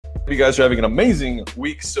You guys are having an amazing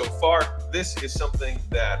week so far. This is something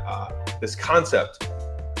that this concept,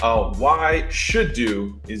 why should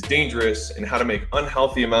do is dangerous and how to make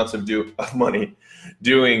unhealthy amounts of money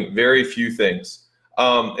doing very few things.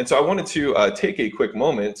 And so I wanted to take a quick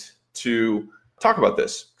moment to talk about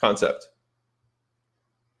this concept.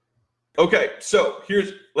 Okay, so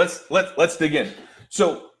let's dig in.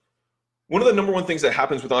 So one of the number one things that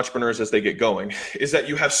happens with entrepreneurs as they get going is that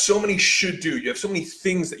you have so many should do, you have so many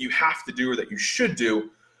things that you have to do or that you should do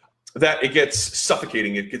that it gets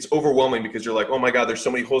suffocating, it gets overwhelming because you're like, oh my God, there's so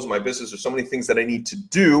many holes in my business, there's so many things that I need to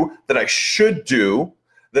do that I should do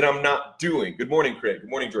that I'm not doing. Good morning, Craig. Good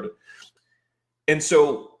morning, Jordan. And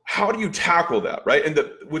so how do you tackle that, right? And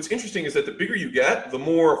what's interesting is that the bigger you get, the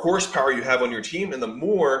more horsepower you have on your team and the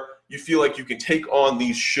more you feel like you can take on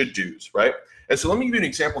these should do's, right? And so let me give you an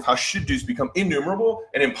example of how should do's become innumerable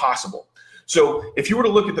and impossible. So if you were to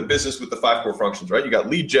look at the business with the 5 core functions, right? You got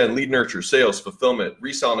lead gen, lead nurture, sales, fulfillment,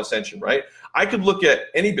 resell, and ascension, right? I could look at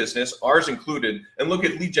any business, ours included, and look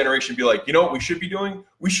at lead generation and be like, you know what we should be doing?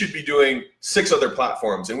 We should be doing 6 other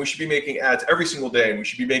platforms, and we should be making ads every single day, and we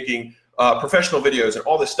should be making professional videos and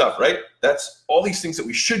all this stuff, right? That's all these things that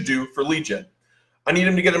we should do for lead gen. I need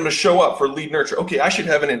them to get them to show up for lead nurture. Okay, I should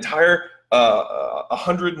have an entire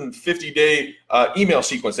 150-day email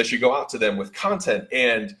sequence that should go out to them with content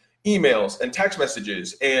and emails and text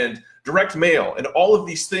messages and direct mail and all of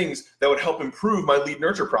these things that would help improve my lead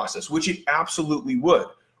nurture process, which it absolutely would,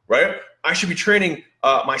 right? I should be training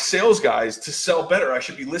my sales guys to sell better. I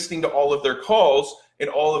should be listening to all of their calls and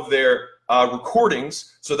all of their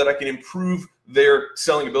recordings so that I can improve their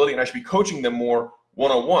selling ability, and I should be coaching them more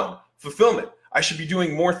one-on-one. Fulfillment. I should be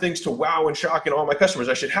doing more things to wow and shock and all my customers.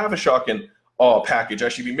 I should have a shock and awe package. I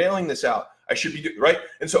should be mailing this out. I should be, right?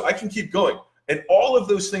 And so I can keep going. And all of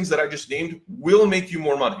those things that I just named will make you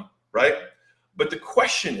more money, right? But the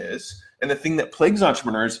question is, and the thing that plagues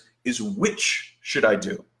entrepreneurs is, which should I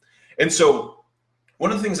do? And so one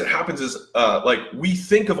of the things that happens is like we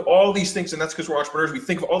think of all these things, and that's because we're entrepreneurs. We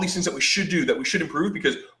think of all these things that we should do, that we should improve,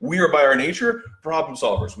 because we are by our nature problem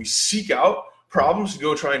solvers. We seek out problems to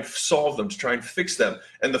go try and solve them, to try and fix them.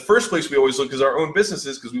 And the first place we always look is our own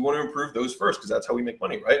businesses, because we want to improve those first, because that's how we make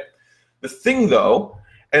money, right? The thing though,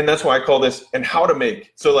 and that's why I call this, and how to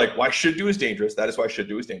make, so like why should do is dangerous. That is why should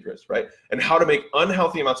do is dangerous, right? And how to make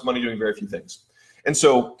unhealthy amounts of money doing very few things. And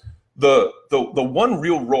so the one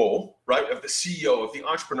real role, right, of the CEO, of the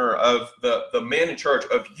entrepreneur, of the man in charge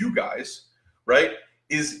of you guys, right,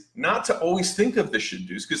 is not to always think of the should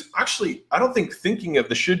do's, because actually I don't think thinking of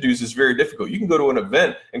the should do's is very difficult. You can go to an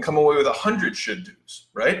event and come away with 100 should do's,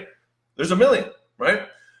 right? There's a million, right?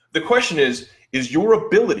 The question is your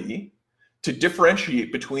ability to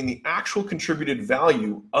differentiate between the actual contributed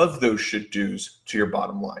value of those should do's to your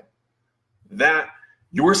bottom line. That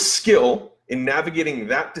your skill in navigating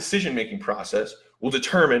that decision-making process will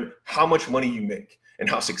determine how much money you make and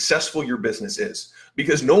how successful your business is.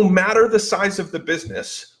 Because no matter the size of the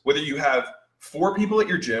business, whether you have 4 people at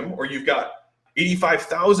your gym or you've got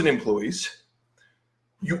 85,000 employees,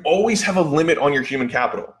 you always have a limit on your human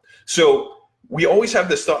capital. So we always have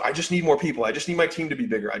this thought, I just need more people. I just need my team to be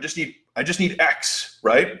bigger. I just need X,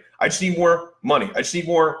 right? I just need more money. I just need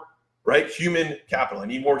more, right, human capital. I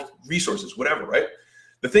need more resources, whatever, right?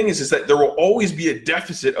 The thing is that there will always be a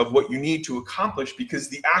deficit of what you need to accomplish, because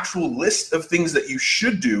the actual list of things that you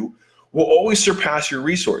should do will always surpass your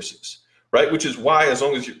resources, right? Which is why, as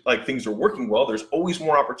long as things are working well, there's always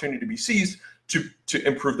more opportunity to be seized to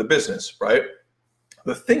improve the business, right?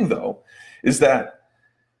 The thing though is that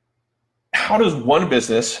how does one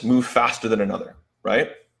business move faster than another,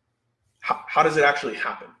 right? How does it actually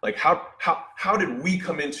happen? Like how did we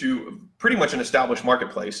come into pretty much an established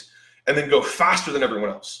marketplace and then go faster than everyone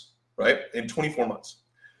else, right? In 24 months.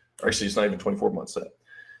 Or actually, it's not even 24 months yet.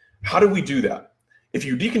 How do we do that? If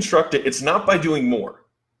you deconstruct it, it's not by doing more,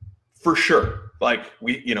 for sure. Like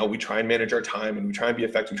we try and manage our time and we try and be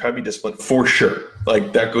effective, we try and be disciplined, for sure.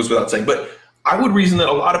 Like that goes without saying. But I would reason that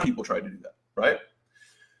a lot of people try to do that, right?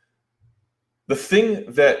 The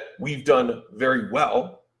thing that we've done very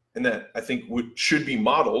well, and that I think should be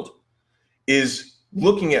modeled, is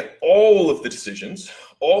looking at all of the decisions,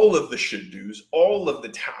 all of the should do's, all of the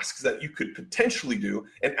tasks that you could potentially do,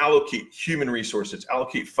 and allocate human resources,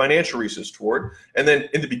 allocate financial resources toward, and then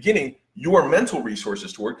in the beginning, your mental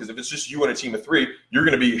resources toward, because if it's just you and a team of 3, you're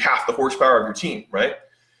going to be half the horsepower of your team, right?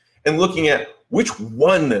 And looking at which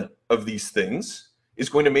one of these things is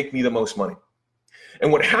going to make me the most money.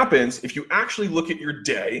 And what happens if you actually look at your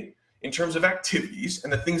day in terms of activities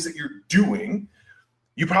and the things that you're doing,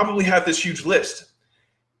 you probably have this huge list.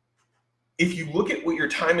 If you look at what your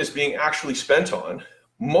time is being actually spent on,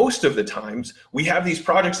 most of the times we have these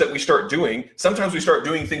projects that we start doing. Sometimes we start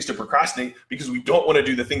doing things to procrastinate because we don't want to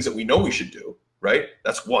do the things that we know we should do, right?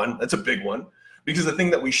 That's a big one. Because the thing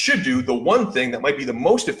that we should do, the one thing that might be the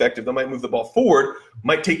most effective, that might move the ball forward,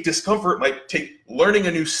 might take discomfort, might take learning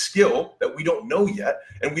a new skill that we don't know yet,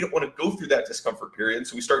 and we don't want to go through that discomfort period.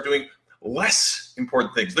 So we start doing less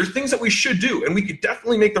important things. There's things that we should do, and we could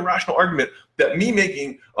definitely make the rational argument that me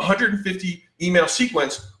making 150 email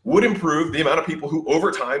sequence would improve the amount of people who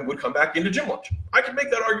over time would come back into Gym Launch. I could make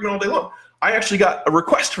that argument all day long. I actually got a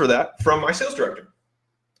request for that from my sales director,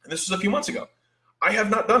 and this was a few months ago. I have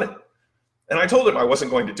not done it. And I told him I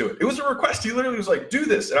wasn't going to do it. It was a request. He literally was like, do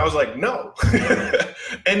this. And I was like, no.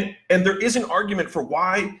 and there is an argument for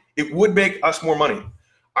why it would make us more money.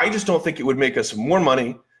 I just don't think it would make us more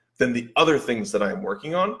money than the other things that I am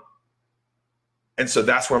working on. And so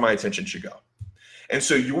that's where my attention should go. And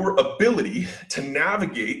so your ability to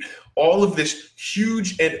navigate all of this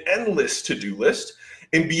huge and endless to-do list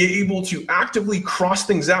and be able to actively cross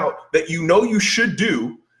things out that you know you should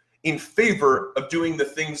do in favor of doing the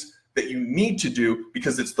things that you need to do,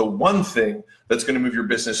 because it's the one thing that's going to move your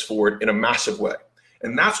business forward in a massive way.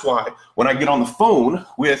 And that's why when I get on the phone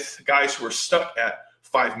with guys who are stuck at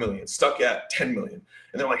 5 million, stuck at 10 million,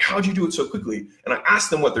 and they're like, how'd you do it so quickly? And I ask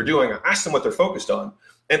them what they're doing. I ask them what they're focused on.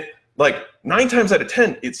 And like 9 times out of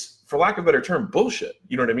 10, it's, for lack of a better term, bullshit.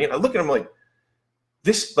 You know what I mean? I look at them like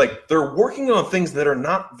this, like they're working on things that are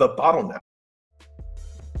not the bottleneck.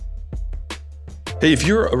 Hey, if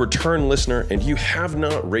you're a return listener and you have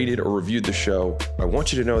not rated or reviewed the show, I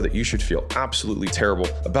want you to know that you should feel absolutely terrible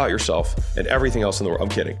about yourself and everything else in the world. I'm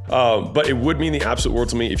kidding. But it would mean the absolute world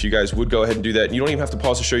to me if you guys would go ahead and do that. And you don't even have to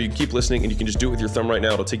pause the show. You can keep listening and you can just do it with your thumb right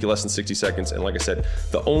now. It'll take you less than 60 seconds. And like I said,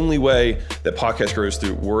 the only way that podcast grows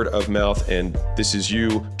through word of mouth. And this is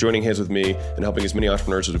you joining hands with me and helping as many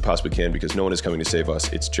entrepreneurs as we possibly can, because no one is coming to save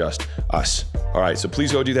us. It's just us. All right. So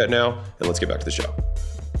please go do that now and let's get back to the show.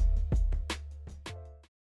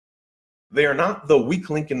 They are not the weak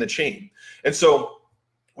link in the chain. And so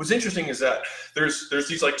what's interesting is that there's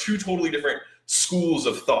these like two totally different schools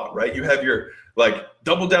of thought, right? You have your like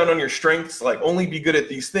double down on your strengths, like only be good at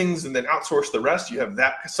these things and then outsource the rest. You have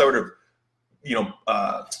that sort of,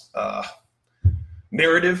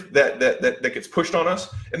 narrative that gets pushed on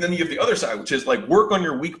us. And then you have the other side, which is like work on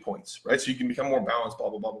your weak points, right? So you can become more balanced, blah,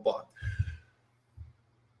 blah, blah, blah, blah.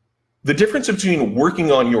 The difference between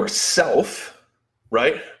working on yourself,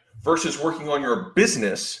 right, versus working on your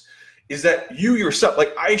business is that you yourself,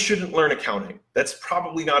 like I shouldn't learn accounting. That's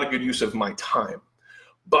probably not a good use of my time.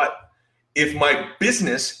 But if my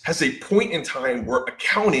business has a point in time where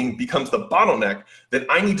accounting becomes the bottleneck, then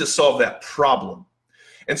I need to solve that problem.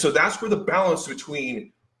 And so that's where the balance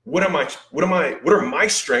between what are my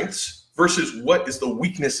strengths versus what is the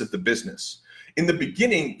weakness of the business. In the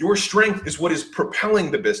beginning, your strength is what is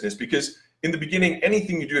propelling the business, because in the beginning,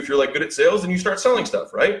 anything you do, if you're like good at sales, then you start selling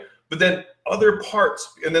stuff, right? But then other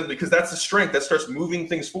parts, and then because that's the strength that starts moving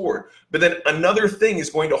things forward. But then another thing is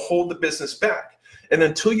going to hold the business back. And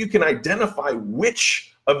until you can identify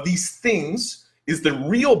which of these things is the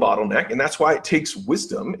real bottleneck, and that's why it takes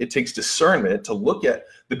wisdom, it takes discernment to look at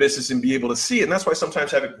the business and be able to see it. And that's why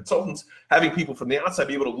sometimes having consultants, having people from the outside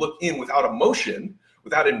be able to look in without emotion,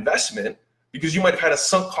 without investment, because you might have had a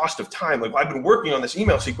sunk cost of time. Like I've been working on this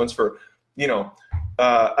email sequence for,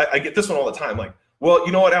 I get this one all the time. Like, well,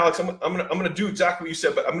 you know what, Alex, I'm gonna do exactly what you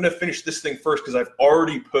said, but I'm gonna finish this thing first because I've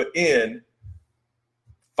already put in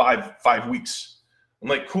five weeks. I'm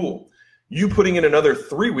like, cool. You putting in another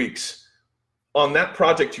 3 weeks on that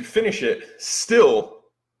project to finish it still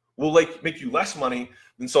will make you less money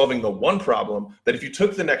than solving the one problem that if you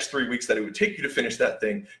took the next 3 weeks that it would take you to finish that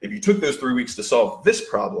thing, if you took those 3 weeks to solve this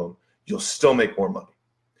problem, you'll still make more money.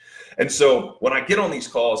 And so when I get on these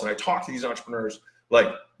calls and I talk to these entrepreneurs, like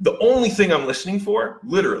the only thing I'm listening for,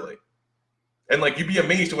 literally, and like you'd be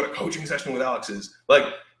amazed at what a coaching session with Alex is. Like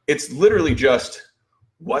it's literally just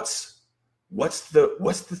what's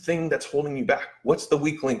the thing that's holding you back? What's the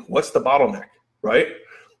weak link? What's the bottleneck, right?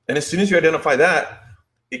 And as soon as you identify that,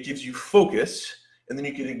 it gives you focus, and then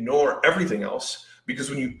you can ignore everything else, because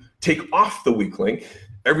when you take off the weak link,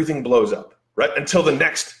 everything blows up, right? Until the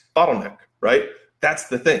next bottleneck, right? That's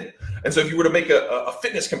the thing. And so if you were to make a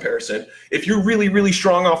fitness comparison, if you're really, really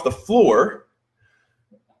strong off the floor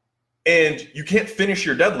and you can't finish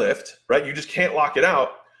your deadlift, right? You just can't lock it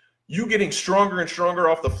out. You getting stronger and stronger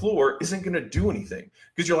off the floor isn't going to do anything,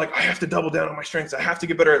 because you're like, I have to double down on my strengths. I have to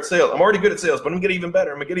get better at sales. I'm already good at sales, but I'm going to get even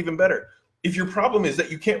better. I'm going to get even better. If your problem is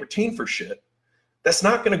that you can't retain for shit, that's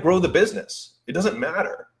not going to grow the business. It doesn't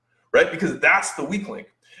matter, right? Because that's the weak link.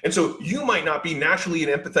 And so you might not be naturally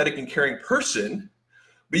an empathetic and caring person,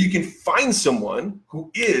 but you can find someone who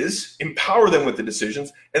is, empower them with the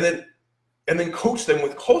decisions, and then coach them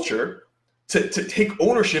with culture to take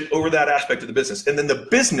ownership over that aspect of the business. And then the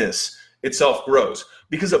business itself grows,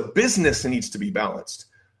 because a business needs to be balanced.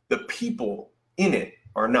 The people in it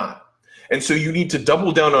are not. And so you need to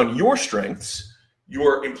double down on your strengths.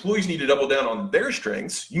 Your employees need to double down on their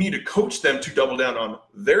strengths. You need to coach them to double down on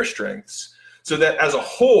their strengths, so that as a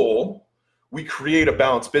whole, we create a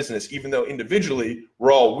balanced business, even though individually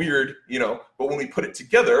we're all weird, but when we put it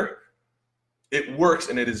together, it works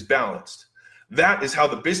and it is balanced. That is how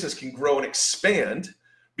the business can grow and expand,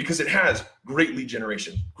 because it has great lead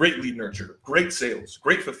generation, great lead nurture, great sales,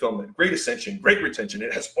 great fulfillment, great ascension, great retention.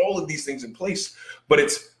 It has all of these things in place, but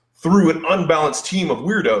it's through an unbalanced team of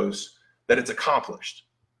weirdos that it's accomplished.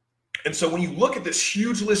 And so when you look at this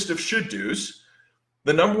huge list of should do's,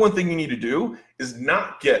 the number one thing you need to do is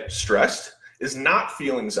not get stressed, is not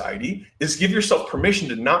feel anxiety, is give yourself permission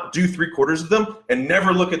to not do 3/4 of them and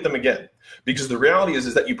never look at them again. Because the reality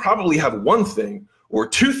is that you probably have one thing or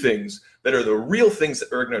two things that are the real things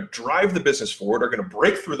that are going to drive the business forward, are going to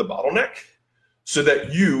break through the bottleneck, so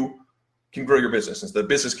that you can grow your business, and so the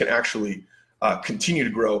business can actually continue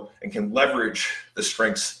to grow and can leverage the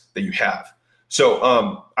strengths that you have. So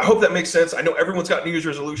I hope that makes sense. I know everyone's got New Year's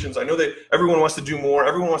resolutions. I know that everyone wants to do more.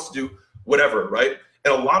 Everyone wants to do whatever, right?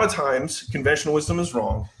 And a lot of times conventional wisdom is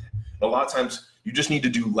wrong. A lot of times you just need to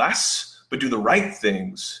do less, but do the right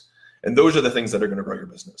things. And those are the things that are going to grow your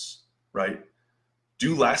business, right?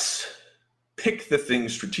 Do less, pick the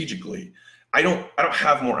things strategically. I don't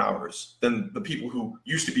have more hours than the people who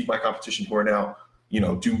used to be my competition, who are now,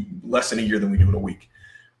 do less in a year than we do in a week.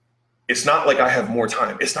 It's not like I have more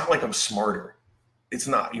time. It's not like I'm smarter. It's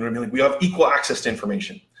not, you know what I mean? Like, we have equal access to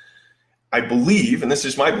information. I believe, and this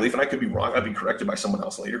is my belief, and I could be wrong, I'd be corrected by someone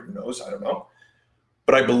else later, who knows, I don't know.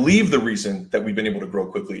 But I believe the reason that we've been able to grow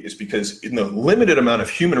quickly is because in the limited amount of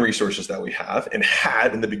human resources that we have and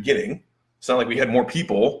had in the beginning, it's not like we had more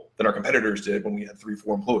people than our competitors did when we had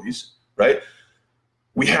 3-4 employees, right?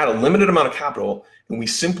 We had a limited amount of capital, and we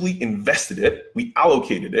simply invested it, we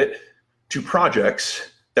allocated it to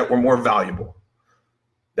projects that were more valuable,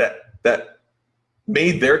 that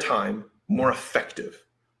made their time more effective.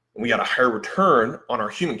 And we got a higher return on our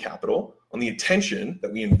human capital, on the attention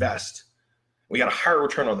that we invest. We got a higher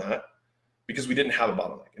return on that because we didn't have a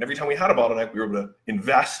bottleneck. And every time we had a bottleneck, we were able to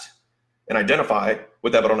invest and identify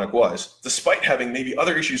what that bottleneck was, despite having maybe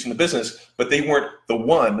other issues in the business, but they weren't the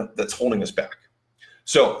one that's holding us back.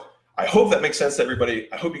 So I hope that makes sense to everybody.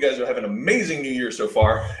 I hope you guys are having an amazing new year so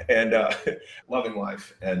far, and loving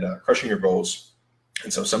life and crushing your goals.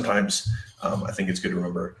 And so sometimes I think it's good to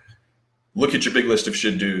remember, look at your big list of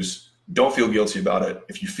should do's. Don't feel guilty about it.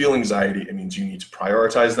 If you feel anxiety, it means you need to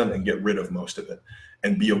prioritize them and get rid of most of it.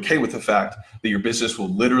 And be okay with the fact that your business will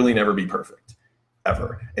literally never be perfect,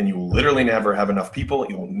 ever. And you will literally never have enough people.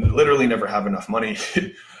 You will literally never have enough money.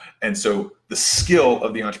 And so the skill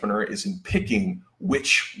of the entrepreneur is in picking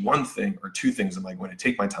which one thing or two things am I going to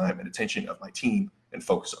take my time and attention of my team and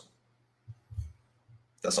focus on.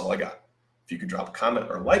 That's all I got. If you could drop a comment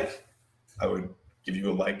or a like, I would give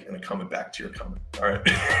you a like and a comment back to your comment. All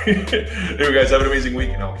right. Anyway, guys, have an amazing week,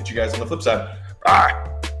 and I'll catch you guys on the flip side. Bye.